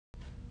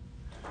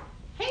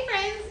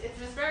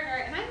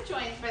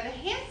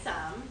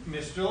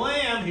Mr.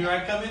 Lamb, here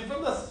I come in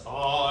from the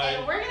side.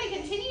 And we're going to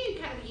continue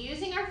kind of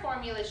using our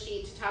formula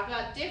sheet to talk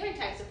about different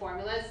types of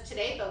formulas,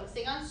 today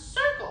focusing on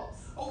circles.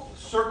 Oh,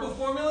 circle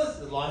formulas?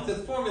 As long as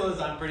it's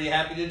formulas, I'm pretty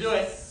happy to do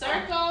it.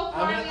 Circle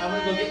formulas. I'm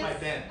going to go get my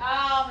pen.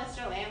 Oh,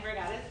 Mr. Lamb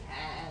forgot his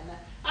pen.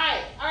 All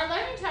right, our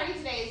learning target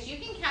today is you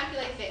can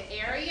calculate the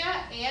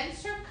area and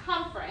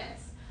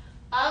circumference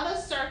of a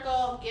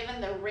circle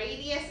given the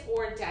radius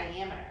or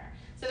diameter.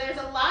 So there's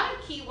a lot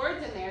of key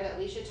words in there that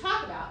we should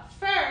talk about.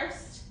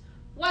 First,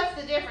 what's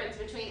the difference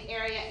between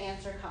area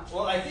and circumference?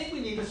 Well, I think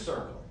we need a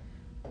circle.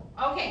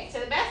 Okay, to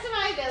the best of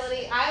my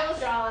ability, I will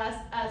draw us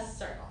a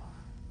circle.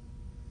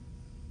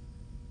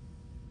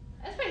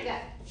 That's pretty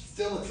good.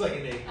 Still looks like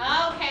an egg.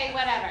 Okay,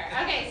 whatever.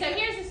 Okay, so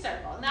here's a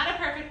circle. Not a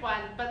perfect one,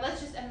 but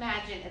let's just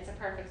imagine it's a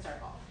perfect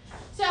circle.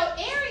 So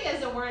area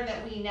is a word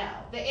that we know.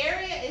 The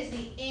area is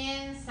the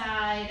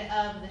inside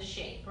of the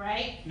shape,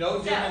 right?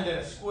 No different than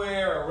a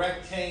square, a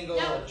rectangle,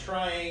 a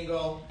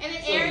triangle. And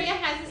an area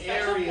has a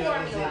special area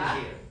formula. is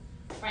in here.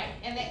 Right,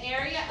 and the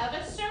area of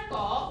a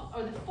circle,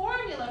 or the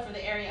formula for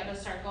the area of a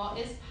circle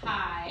is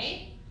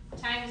pi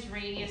times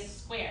radius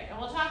squared. And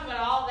we'll talk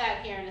about all of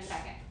that here in a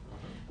second.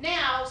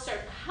 Now,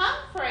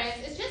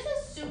 circumference is just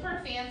a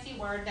super fancy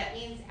word that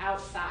means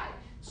outside.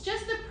 It's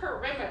just the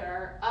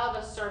perimeter of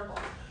a circle.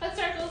 But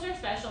circles are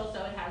special,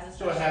 so it has a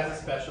special So it has word.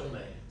 a special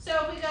name.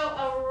 So if we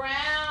go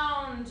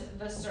around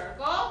the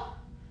circle,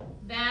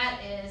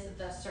 that is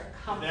the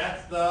circumference.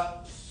 That's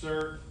the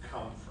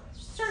circumference.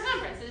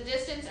 Circumference, the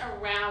distance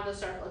around the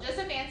circle. Just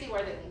a fancy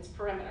word that means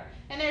perimeter.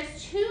 And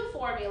there's two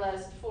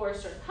formulas for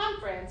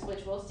circumference,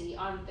 which we'll see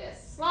on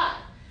this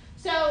slide.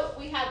 So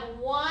we have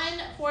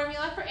one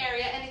formula for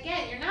area, and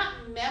again, you're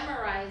not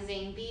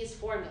memorizing these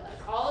formulas.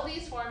 All of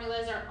these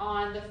formulas are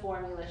on the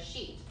formula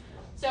sheet.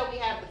 So we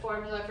have the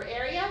formula for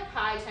area,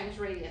 pi times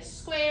radius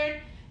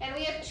squared, and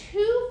we have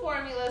two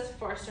formulas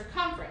for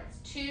circumference,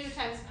 2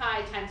 times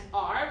pi times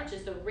r, which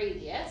is the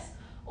radius,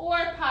 or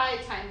pi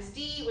times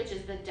d, which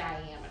is the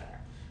diameter.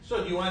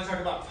 So do you want to talk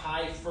about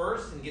pi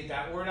first and get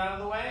that word out of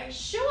the way?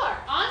 Sure.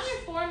 On your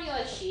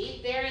formula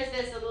sheet, there is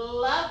this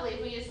lovely,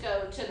 if we just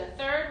go to the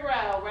third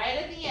row, right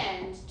at the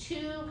end,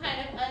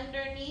 kind of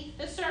underneath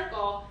the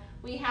circle,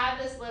 we have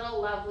this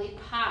little lovely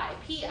pi,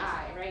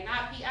 pi, right?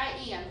 Not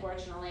P-I-E,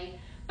 unfortunately,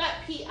 but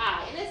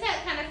pi. And it's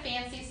that kind of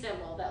fancy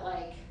symbol that,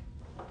 like,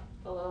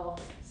 the little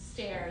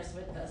stairs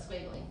with the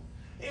squiggly.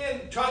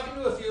 And talking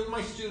to a few of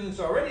my students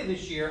already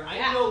this year,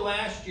 I know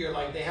last year,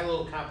 like, they had a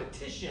little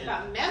competition.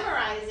 About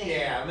memorizing.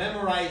 Yeah,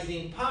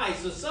 memorizing pi.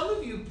 So some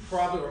of you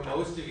probably, or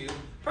most of you,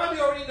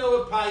 probably already know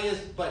what pi is,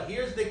 but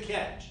here's the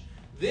catch.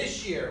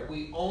 This year,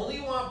 we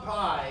only want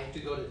pi to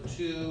go to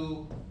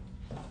 2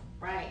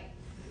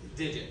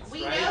 digits,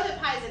 We know that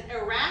pi is an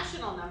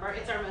irrational number.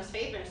 It's our most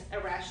favorite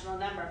irrational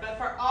number. But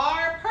for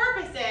our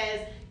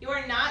purposes, you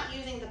are not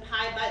using the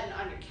pi button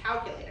on your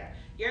calculator.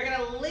 You're going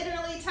to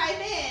literally type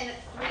in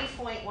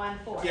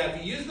 3.14. Yeah,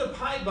 if you use the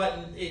pi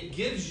button, it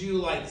gives you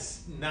like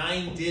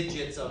 9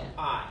 digits of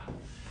pi.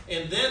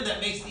 And then that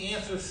makes the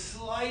answer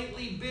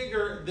slightly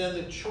bigger than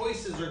the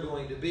choices are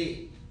going to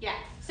be. Yeah,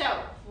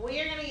 so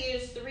we're going to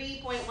use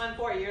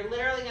 3.14. You're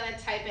literally going to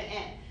type it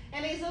in.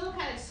 And these little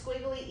kind of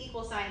squiggly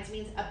equal signs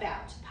means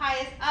about. Pi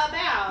is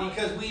about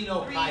because we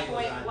know pi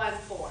goes on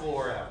 3.14.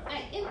 Forever.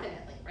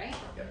 Infinitely, right?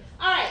 Yep.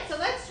 All right, so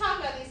let's talk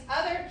about these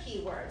other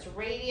keywords,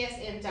 radius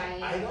and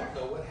diameter. I don't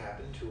know what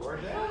happened to our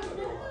diameter.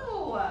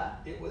 Oh, no.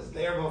 It was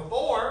there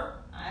before.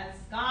 It's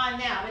gone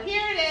now, but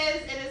here it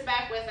is. It is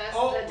back with us,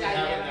 Oh, the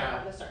diameter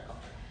of the circle.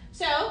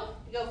 So,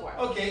 go for it.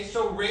 Okay,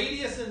 so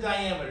radius and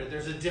diameter,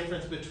 there's a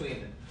difference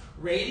between them.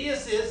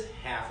 Radius is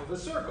half of a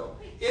circle.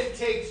 It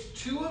takes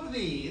two of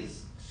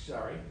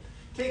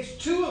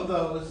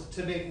those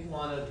to make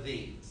one of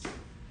these.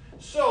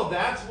 So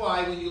that's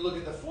why when you look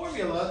at the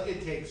formula,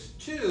 it takes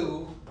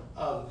 2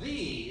 of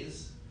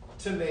these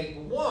to make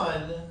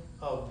 1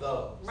 of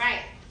those. Right.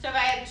 So if I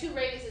had 2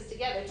 radiuses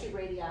together, 2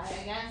 radii,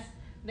 I guess,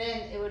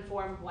 then it would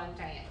form 1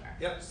 diameter.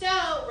 Yep.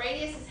 So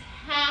radius is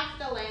half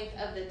the length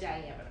of the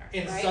diameter.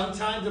 And right?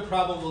 sometimes the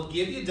problem will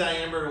give you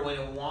diameter when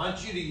it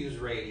wants you to use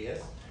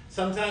radius.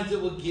 Sometimes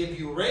it will give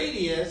you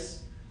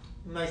radius.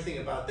 The nice thing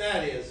about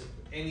that is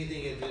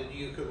anything that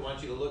you could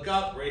want you to look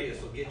up,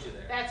 radius will get you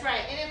there. That's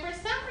right. And if for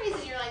some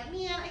reason you're like,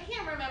 man, I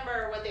can't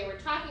remember what they were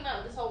talking about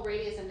with this whole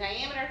radius and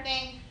diameter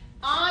thing,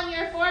 on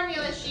your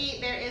formula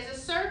sheet there is a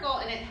circle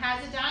and it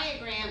has a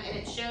diagram and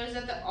it shows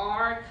that the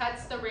R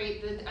cuts the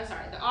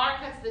R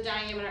cuts the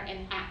diameter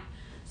in half.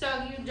 So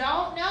if you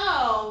don't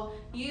know,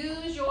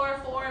 use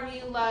your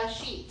formula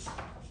sheet.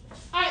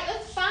 All right,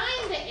 let's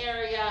find the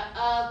area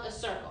of a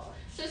circle.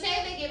 So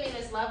say they give me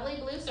this lovely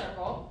blue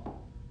circle.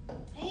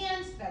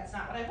 And that's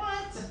not what I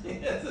want.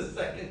 That's the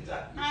second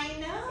time. I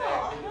know.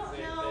 I don't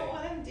know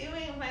what I'm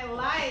doing with my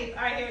life.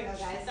 All right, here we go,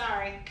 guys.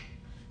 Sorry.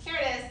 Here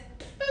it is.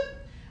 Boop.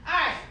 All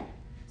right.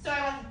 So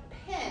I want the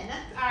pin.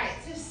 All right.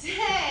 So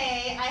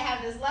say I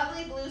have this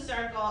lovely blue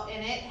circle,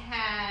 and it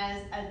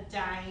has a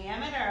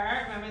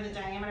diameter. Remember, the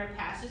diameter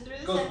passes through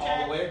the center. Goes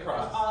all the way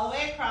across. Goes all the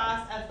way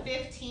across of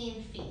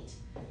 15 feet.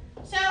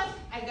 So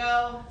I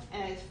go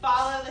and I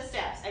follow the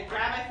steps. I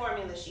grab my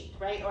formula sheet,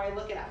 right? Or I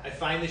look it up. I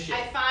find the shape.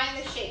 I find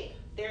the shape.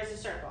 There's a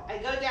circle. I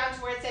go down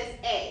to where it says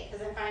A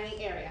because I'm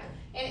finding area.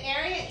 And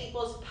area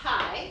equals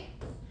pi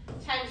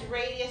times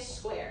radius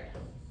squared.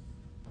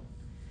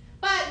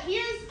 But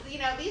here's,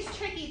 these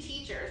tricky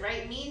teachers,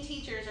 right? Mean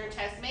teachers are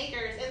test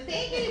makers, and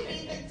they gave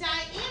me the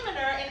diameter,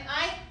 and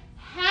I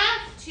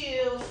have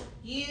to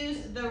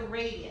use the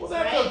radius. Well,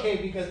 that's right? okay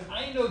because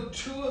I know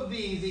 2 of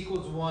these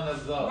equals 1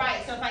 of those.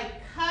 Right, so if I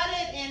cut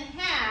it in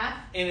half.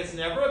 And it's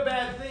never a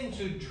bad thing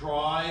to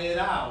draw it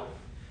out.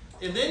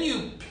 And then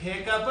you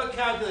pick up a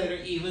calculator,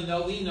 even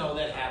though we know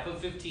that half of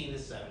 15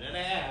 is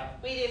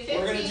 7.5. We do 15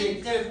 we're going to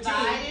take 15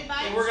 divided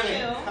by and we're 2.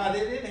 going to cut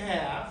it in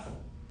half,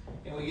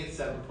 and we get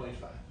 7.5.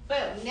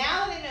 Boom.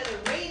 Now that I know the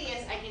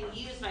radius, I can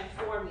use my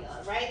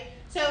formula, right?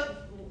 So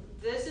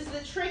this is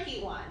the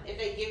tricky one. If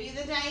they give you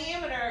the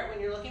diameter, when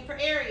you're looking for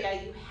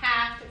area, you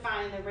have to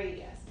find the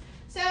radius.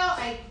 So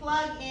I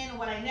plug in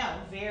what I know,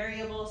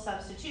 variable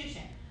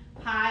substitution.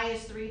 Pi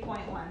is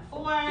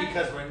 3.14.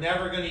 Because we're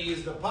never going to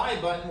use the pi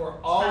button, we're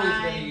always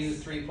going to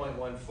use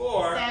 3.14.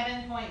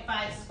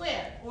 7.5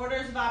 squared.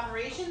 Orders of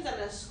operations, I'm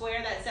going to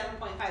square that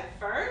 7.5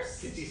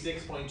 first.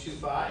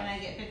 56.25. And I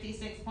get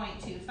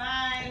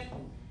 56.25.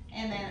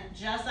 And then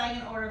just like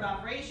in order of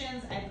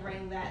operations, I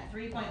bring that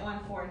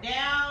 3.14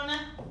 down.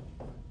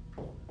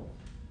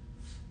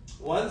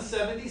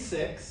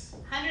 176.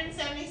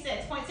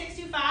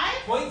 176.625.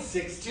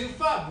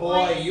 0.625.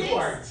 Boy, you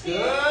are good.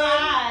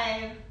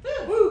 625.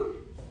 Woo.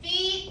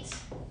 Feet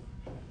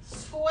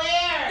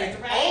squared, It's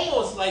right?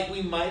 almost like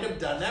we might have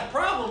done that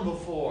problem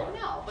before.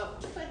 No,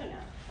 but who knows?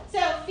 So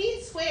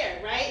feet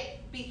squared, right?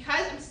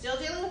 Because I'm still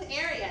dealing with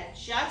area,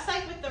 just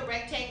like with the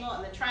rectangle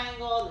and the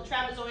triangle and the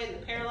trapezoid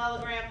and the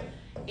parallelogram,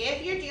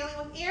 if you're dealing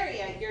with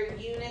area, your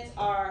units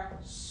are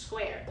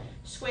squared.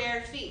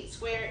 Square feet,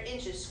 square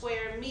inches,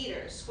 square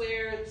meters,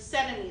 square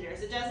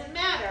centimeters. It doesn't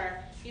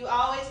matter. You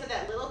always put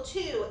that little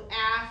 2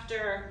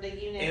 after the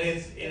unit. And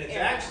it's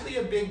actually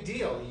a big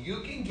deal. You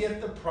can get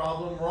the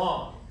problem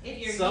wrong. If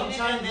your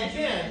Sometimes unit of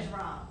again, measurement is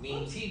wrong.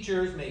 mean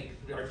teachers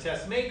are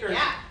test makers.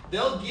 Yeah.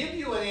 They'll give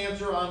you an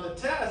answer on the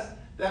test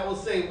that will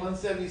say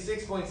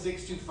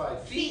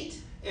 176.625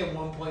 feet and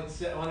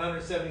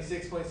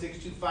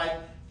 176.625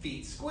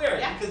 feet squared.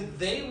 Yeah. Because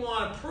they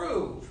want to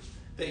prove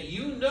that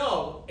you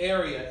know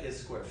area is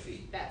square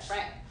feet. That's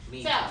right.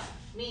 Mean So, teachers.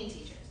 mean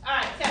teachers. All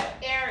right, so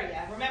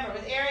area. Remember,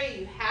 with area,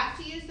 you have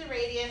to use the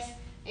radius,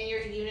 and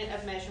your unit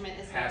of measurement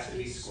is meant to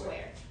be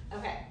squared.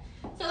 Okay,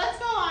 so let's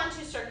go on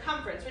to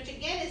circumference, which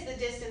again is the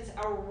distance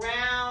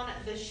around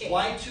the shape.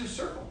 Why 2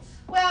 circles?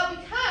 Well,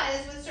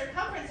 because with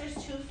circumference, there's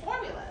 2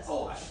 formulas.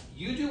 Oh,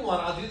 you do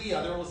one, I'll do the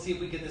other, and we'll see if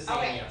we get the same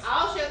Okay, answer.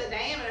 I'll show the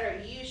diameter,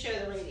 you show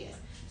the radius.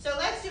 So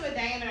let's do a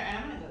diameter, and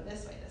I'm going to go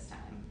this way this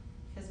time.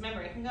 Because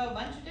remember, it can go a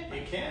bunch of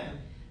different. It can.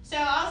 So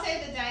I'll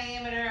say the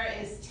diameter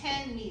is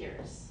 10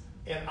 meters.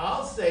 And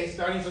I'll say,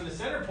 starting from the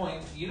center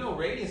point,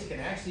 radius can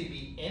actually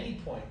be any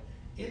point.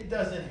 It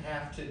doesn't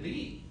have to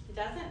be It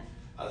doesn't?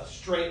 a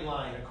straight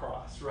line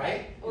across,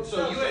 right? Well, And so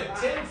still you straight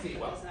had line. 10 feet,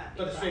 well, It's not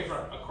but a big straight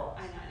cross. front across.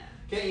 I know.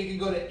 Okay, you can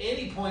go to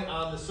any point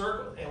on the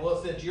circle. And well,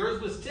 since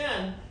yours was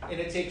 10, and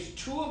it takes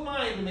 2 of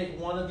mine to make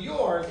 1 of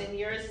yours, Then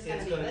yours is going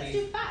it's to be, gonna let's be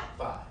do 5.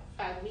 5.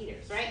 5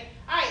 meters, right?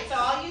 All right, so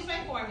I'll use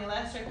my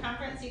formula.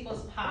 Circumference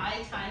equals pi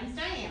times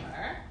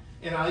diameter.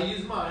 And I'll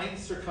use mine,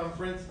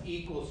 circumference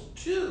equals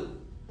 2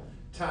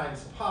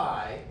 times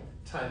pi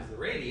times the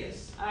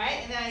radius. All right,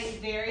 and then I use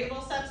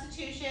variable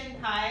substitution.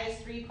 Pi is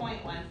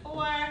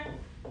 3.14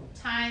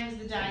 times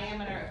the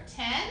diameter of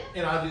 10.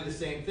 And I'll do the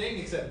same thing,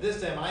 except this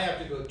time I have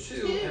to go 2,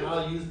 2. and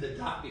I'll use the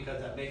dot because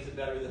that makes it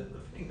better than the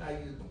thing I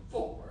used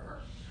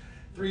before.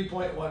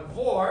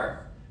 3.14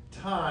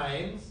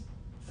 times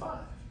 5.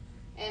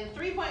 And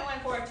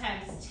 3.14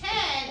 times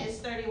 10 is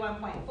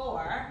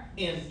 31.4.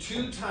 And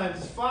 2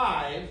 times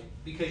 5,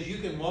 because you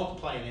can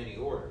multiply in any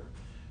order.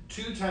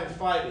 2 times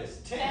 5 is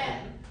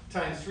 10.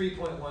 Times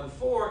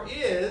 3.14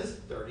 is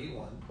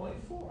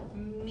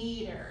 31.4.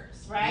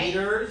 Meters, right?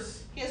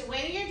 Meters. Because when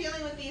you're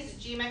dealing with these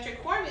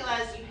geometric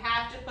formulas, you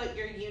have to put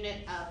your unit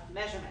of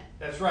measurement.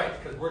 That's right,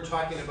 because we're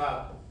talking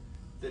about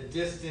the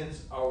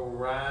distance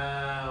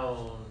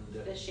around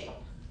The shape.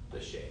 the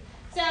shape.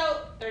 So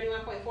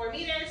 31.4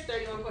 meters,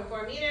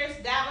 31.4 meters.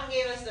 That one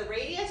gave us the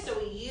radius, so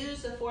we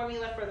use the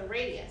formula for the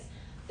radius.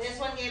 This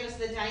one gave us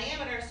the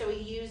diameter, so we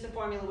use the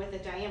formula with the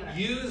diameter.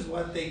 Use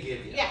what they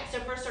give you. Yeah, so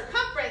for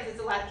circumference, it's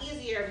a lot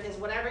easier because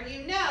whatever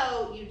you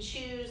know, you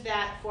choose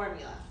that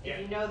formula. Yeah.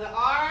 If you know the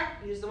R,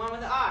 use the one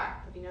with the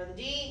R. If you know the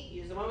D,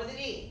 use the one with the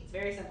D. It's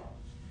very simple.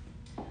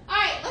 All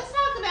right, let's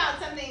talk about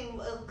something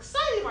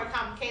slightly more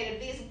complicated,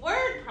 these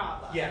word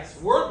problems. Yes,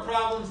 word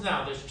problems.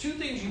 Now, there's 2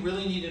 things you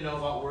really need to know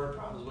about word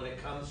problems when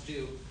it comes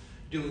to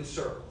doing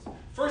circles.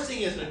 First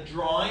thing is a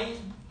drawing,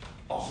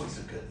 always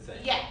a good thing.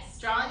 Yes,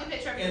 drawing a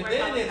picture of the And word then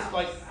problem it's helps.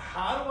 like,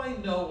 how do I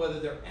know whether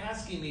they're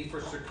asking me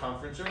for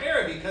circumference or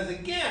area? Because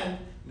again,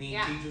 mean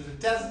Yeah. teachers and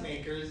test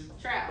makers,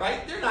 True.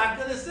 right? They're not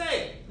going to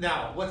say,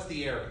 now, what's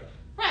the area?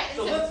 Right.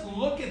 So let's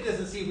look at this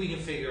and see if we can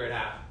figure it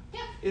out.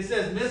 Yeah. It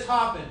says Miss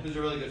Hoffman, who's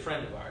a really good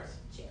friend of ours,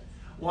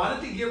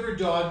 wanted to give her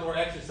dog more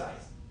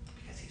exercise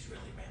because he's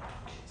really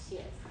rambunctious.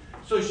 Yes.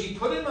 So she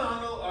put him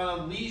on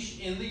a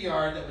leash in the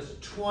yard that was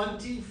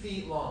 20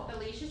 feet long. The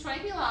leash is 20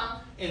 feet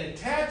long. And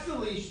attached the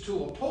leash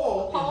to a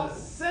pole in the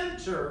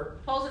center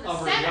Pole's in the of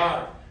center. her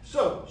yard.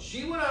 So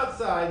she went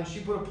outside and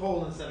she put a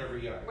pole in the center of her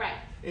yard. Right.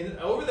 And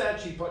over that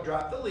she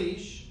dropped the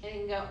leash. And it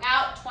can go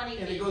out 20 feet.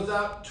 And it goes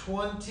out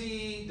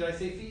 20, did I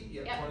say feet?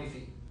 Yep, Yep. 20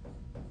 feet.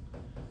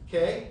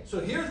 Okay, so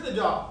here's the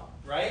dog,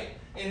 right?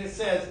 And it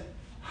says,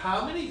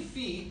 how many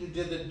feet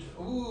did the,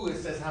 it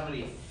says how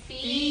many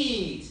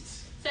feet.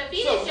 So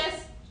feet is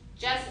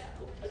just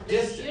the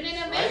Distance, unit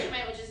of right?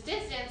 measurement, which is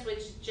distance,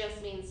 which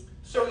just means.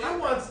 So it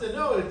wants to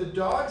know if the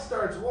dog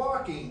starts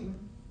walking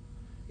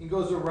and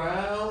goes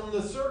around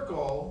the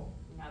circle.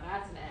 Now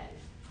that's an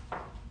egg.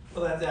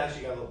 Well, that's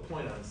actually got a little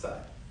point on the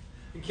side.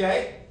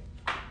 Okay?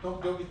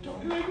 Don't be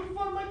making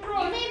fun of my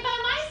drawing. You made fun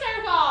of my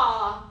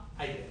circle.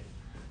 I did.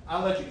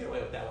 I'll let you get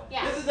away with that one.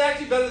 Yeah. This is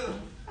actually better than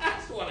the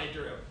last one I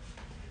drew.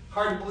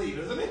 Hard to believe,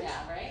 isn't it?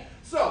 Yeah, right?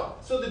 So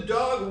the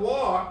dog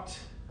walked.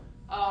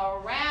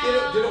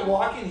 Around. Did it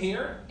walk in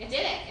here? It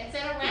didn't. It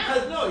said around.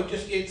 Because no,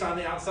 it's on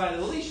the outside of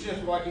the leash,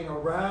 just walking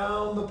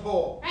around the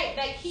pole. Right,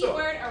 that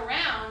keyword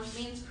around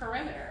means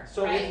perimeter.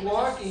 So right? it's Which is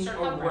walking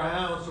circumference.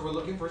 around, so we're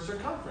looking for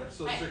circumference.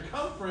 So Right.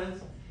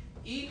 circumference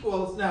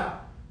equals,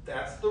 now,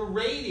 that's the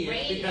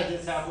radius because Radius.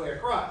 it's halfway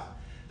across.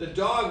 The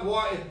dog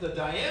if the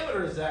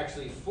diameter is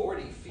actually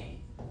 40 feet.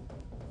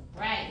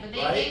 Right, but they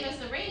Right? gave us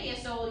the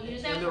radius, so we'll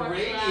use that And the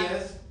formula.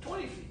 radius,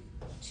 20 feet.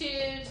 2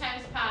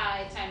 times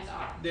pi times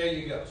r. There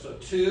you go. So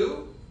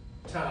 2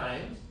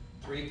 times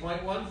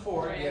 3.14.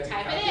 We're You gonna have your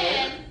type it calculator.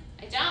 in. I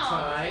don't. It's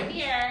right Times.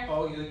 here.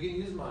 Oh, you can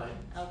use mine.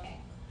 Okay.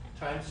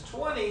 Times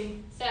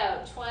 20.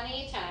 So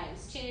 20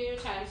 times 2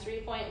 times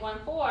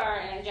 3.14,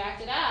 and I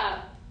jacked it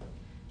up.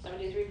 So I'm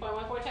gonna do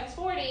 3.14 times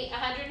 40,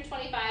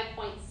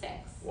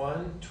 125.6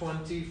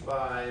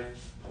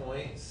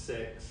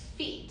 125.6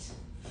 feet.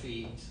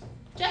 feet.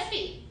 Just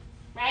feet,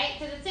 right?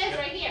 Because it says Yep.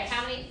 right here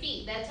how many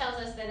feet. That tells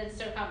us that it's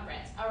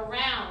circumference.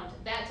 Around,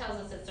 that tells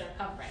us it's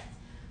circumference.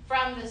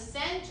 From the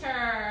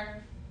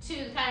center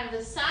to kind of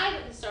the side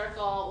of the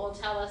circle will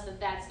tell us that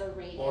that's the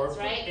radius, Or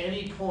from right?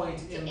 any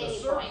point in the any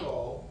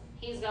circle.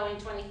 He's going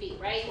 20 feet,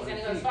 right? He's 20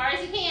 gonna go as feet. far as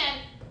he can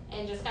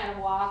and just kind of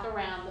walk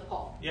around the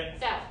pole. Yep.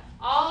 So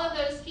all of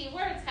those key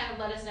words kind of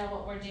let us know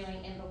what we're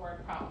doing in the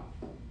word problem.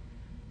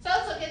 So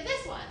let's look at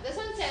this one. This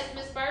one says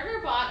Miss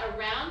Berger bought a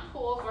round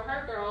pool for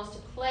her girls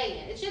to play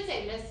in. It should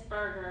say Miss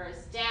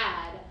Berger's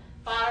dad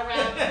bought a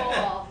round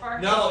pool for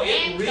his No, it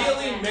really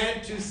grandchildren.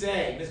 meant to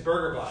say Miss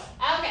Berger bought.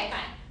 Okay,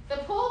 fine.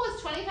 The pool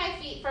was 25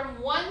 feet from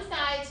one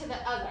side to the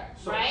other,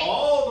 So right?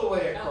 all the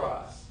way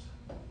across.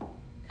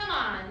 Come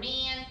on,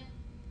 man.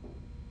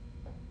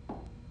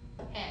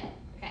 Pen.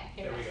 Okay,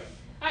 here There we we go. go.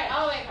 All right,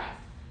 all the way across.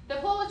 The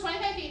pool was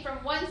 25 feet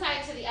from one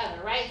side to the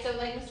other, right? So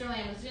like Mr.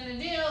 Lamb was going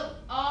to do,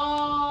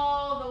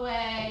 all the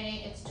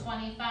way, it's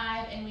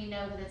 25, and we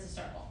know that it's a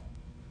circle.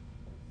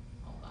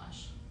 Oh,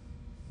 gosh.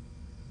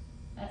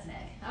 That's an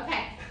egg.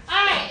 Okay.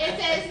 All right, it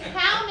says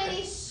how many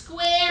We're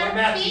square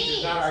math feet?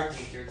 teachers, not art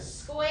teachers.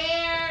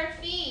 Square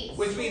feet.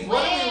 Which means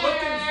what are we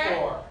looking Square.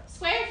 for?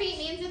 Square feet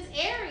means its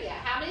area.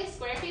 How many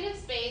square feet of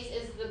space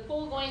is the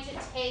pool going to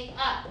take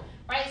up?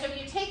 Right? So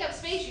if you take up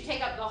space, you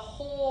take up the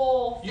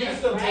whole thing, You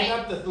just don't right? take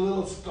up the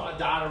little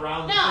dot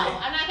around No, the thing.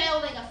 I'm not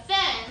building a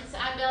fence.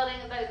 I'm building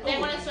they Oh,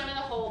 want to swim in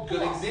the whole pool.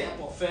 Good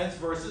example. Fence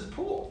versus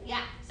pool.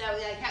 Yeah. So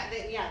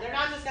they're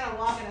not just gonna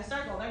walk in a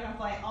circle. They're gonna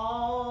play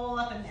all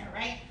up in there,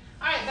 right?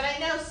 All right, but I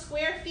know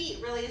square feet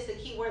really is the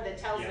key word that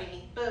tells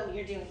me, boom,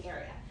 you're doing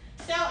area.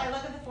 So I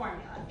look at the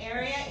formula.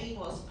 Area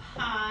equals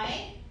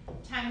pi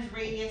times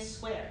radius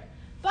squared.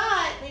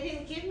 But they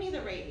didn't give me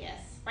the radius,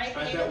 right?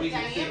 They I gave bet me we the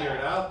can figure diameter.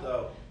 it out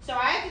though. So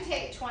I have to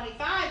take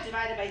 25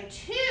 divided by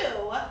 2,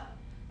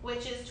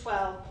 which is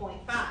 12.5.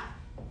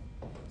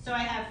 So I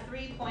have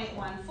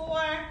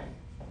 3.14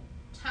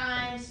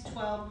 times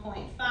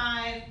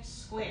 12.5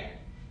 squared.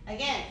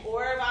 Again,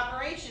 order of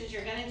operations,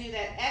 you're going to do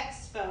that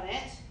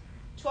exponent.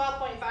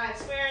 12.5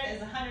 squared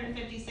is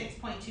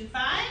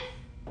 156.25.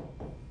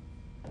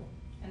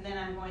 And then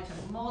I'm going to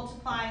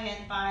multiply it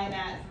by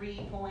that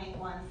 3.14,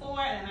 and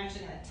I'm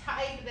actually going to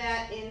type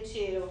that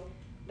into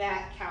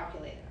that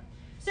calculator.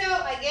 So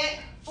I get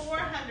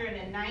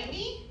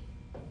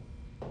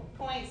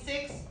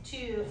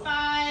 490.625.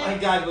 My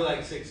God, we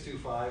like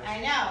 625. I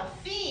know,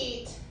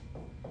 feet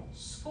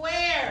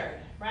squared,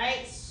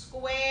 right?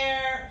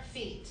 Square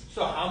feet.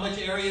 So how much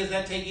area is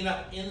that taking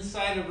up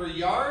inside of her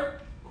yard?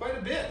 Quite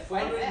a bit.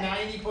 Quite a bit.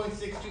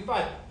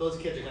 490.625. Those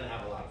kids are going to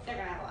have a lot of fun. They're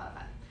gonna have a lot of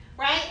fun,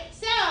 right?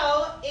 So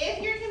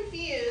if you're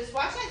confused,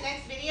 watch that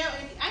next video,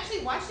 and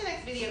actually watch the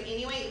next video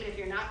anyway, even if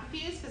you're not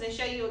confused, because I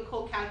show you a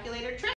cool calculator trick.